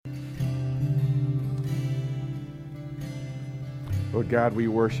Lord God, we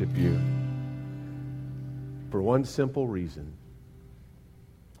worship you for one simple reason.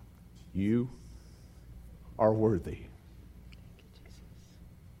 You are worthy.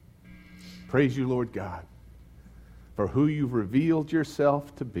 Praise you, Lord God, for who you've revealed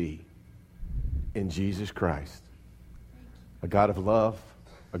yourself to be in Jesus Christ. A God of love,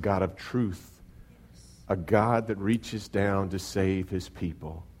 a God of truth, a God that reaches down to save his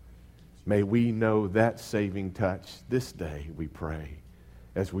people. May we know that saving touch this day, we pray,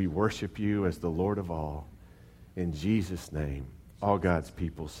 as we worship you as the Lord of all. In Jesus' name, all God's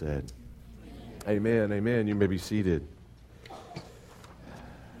people said, amen, amen. You may be seated.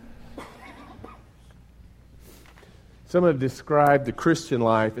 Some have described the Christian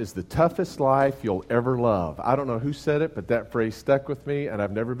life as the toughest life you'll ever love. I don't know who said it, but that phrase stuck with me, and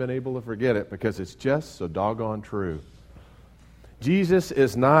I've never been able to forget it because it's just so doggone true. Jesus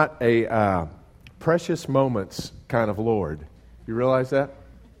is not a precious moments kind of Lord. You realize that?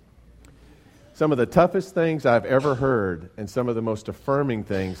 Some of the toughest things I've ever heard and some of the most affirming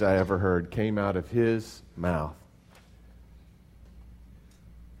things I ever heard came out of his mouth.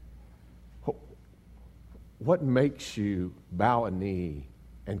 What makes you bow a knee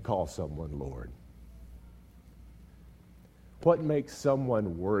and call someone Lord? What makes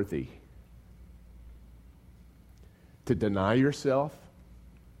someone worthy? To deny yourself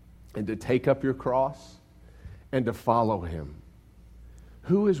and to take up your cross and to follow him.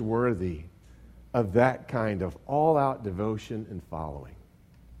 Who is worthy of that kind of all-out devotion and following?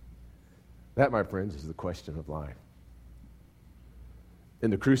 That, my friends, is the question of life.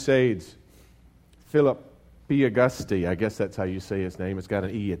 In the Crusades, Philip P. Augusti, I guess that's how you say his name. It's got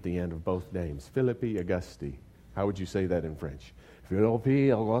an E at the end of both names. Philippi Augusti. How would you say that in French?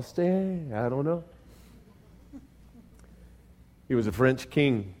 Philippi Augusti? I don't know. He was a French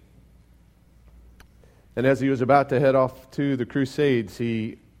king. And as he was about to head off to the Crusades,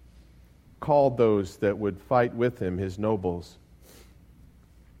 he called those that would fight with him, his nobles.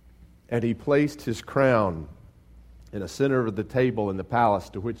 And he placed his crown in the center of the table in the palace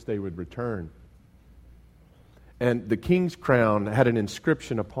to which they would return. And the king's crown had an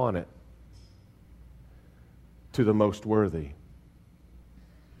inscription upon it, to the most worthy.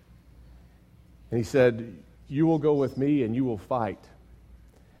 And he said, you will go with me and you will fight,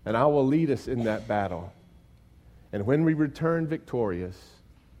 and I will lead us in that battle. And when we return victorious,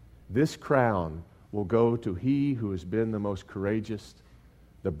 this crown will go to he who has been the most courageous,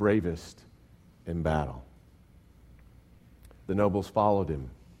 the bravest in battle. The nobles followed him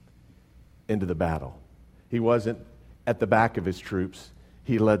into the battle. He wasn't at the back of his troops.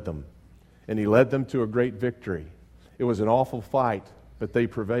 He led them. And he led them to a great victory. It was an awful fight, but they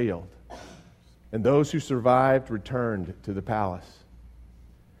prevailed. And those who survived returned to the palace.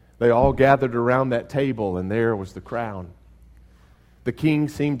 They all gathered around that table, and there was the crown. The king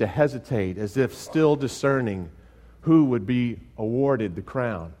seemed to hesitate, as if still discerning who would be awarded the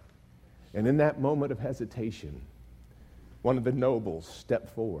crown. And in that moment of hesitation, one of the nobles stepped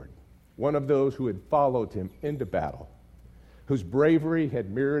forward. One of those who had followed him into battle, whose bravery had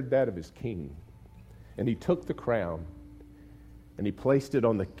mirrored that of his king. And he took the crown and he placed it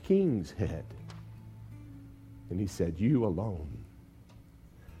on the king's head. And he said, you alone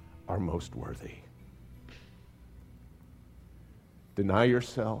are most worthy. Deny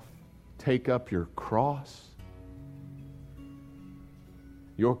yourself. Take up your cross.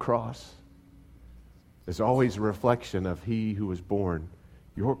 Your cross is always a reflection of he who was born.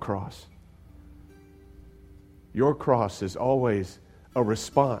 Your cross. Your cross is always a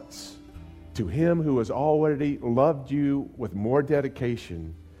response to him who has already loved you with more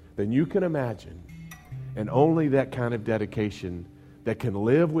dedication than you can imagine, and only that kind of dedication that can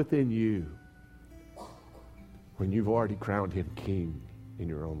live within you when you've already crowned him king in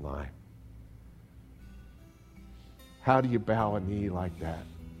your own life. How do you bow a knee like that?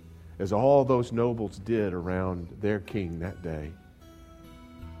 As all those nobles did around their king that day.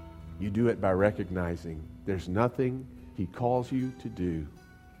 You do it by recognizing there's nothing he calls you to do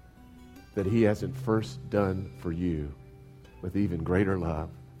that he hasn't first done for you with even greater love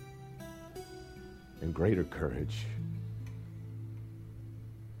and greater courage.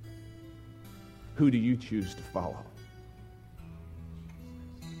 Who do you choose to follow?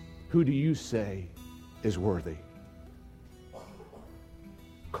 Who do you say is worthy?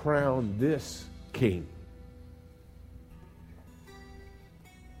 Crown this king,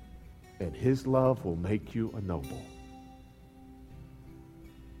 and his love will make you a noble.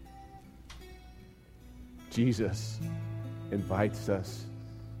 Jesus invites us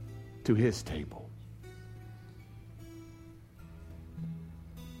to his table.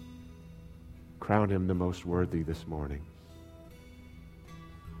 Crown him the most worthy this morning.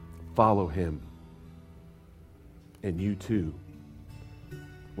 Follow him, and you too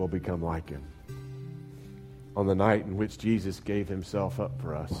will become like him. On the night in which Jesus gave himself up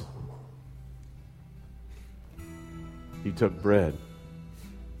for us, he took bread,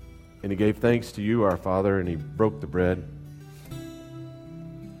 and he gave thanks to you, our Father, and he broke the bread,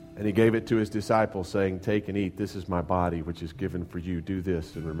 and he gave it to his disciples, saying, "Take and eat. This is my body, which is given for you. Do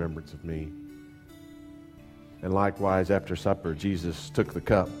this in remembrance of me." And likewise, after supper, Jesus took the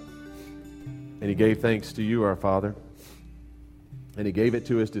cup, and he gave thanks to you, our Father, and he gave it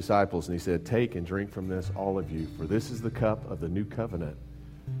to his disciples, and he said, "Take and drink from this, all of you, for this is the cup of the new covenant,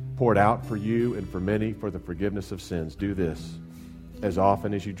 poured out for you and for many for the forgiveness of sins. Do this as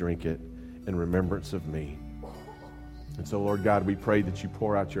often as you drink it in remembrance of me." And so, Lord God, we pray that you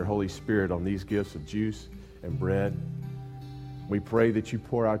pour out your Holy Spirit on these gifts of juice and bread. We pray that you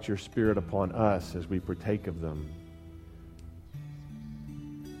pour out your Spirit upon us as we partake of them,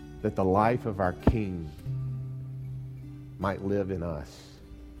 that the life of our King might live in us.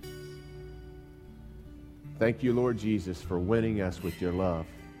 Thank you, Lord Jesus, for winning us with your love,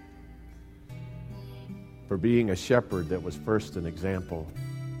 for being a shepherd that was first an example.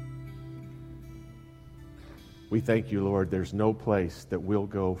 We thank you, Lord, there's no place that we'll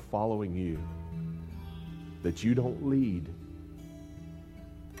go following you that you don't lead.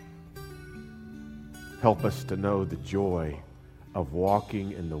 Help us to know the joy of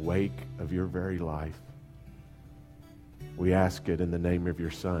walking in the wake of your very life. We ask it in the name of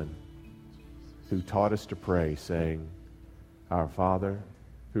your Son, who taught us to pray, saying, "Our Father,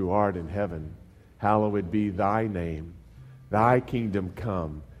 who art in heaven, hallowed be thy name. Thy kingdom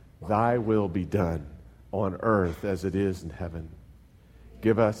come, thy will be done, on earth as it is in heaven.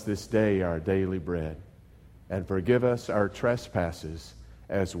 Give us this day our daily bread, and forgive us our trespasses,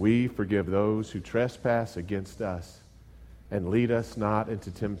 as we forgive those who trespass against us. And lead us not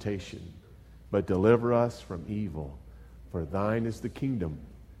into temptation, but deliver us from evil. For thine is the kingdom,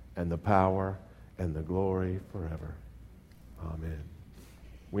 and the power, and the glory forever." Amen.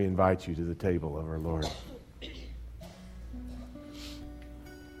 We invite you to the table of our Lord.